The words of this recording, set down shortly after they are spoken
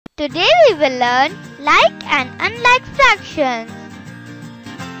Today we will learn like and unlike fractions.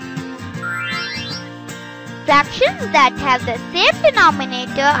 Fractions that have the same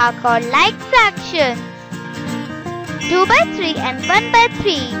denominator are called like fractions. 2 by 3 and 1 by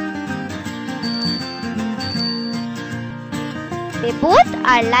 3. They both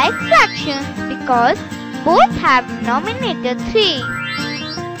are like fractions because both have denominator 3.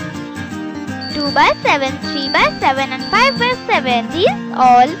 2 by 7, 3 by 7 and 5 by 7. These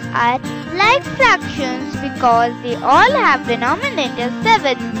all are like fractions because they all have denominator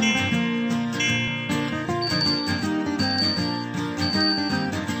 7.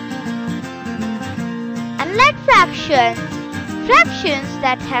 Unlike fractions, fractions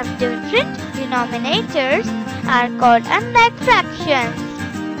that have different denominators are called unlike fractions.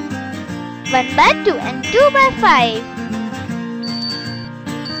 1 by 2 and 2 by 5.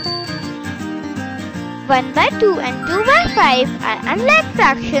 1 by 2 and 2 by 5 are unlike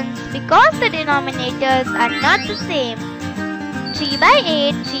fractions because the denominators are not the same. 3 by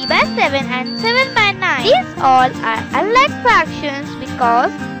 8, 3 by 7 and 7 by 9. These all are unlike fractions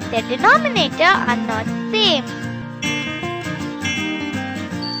because their denominator are not same.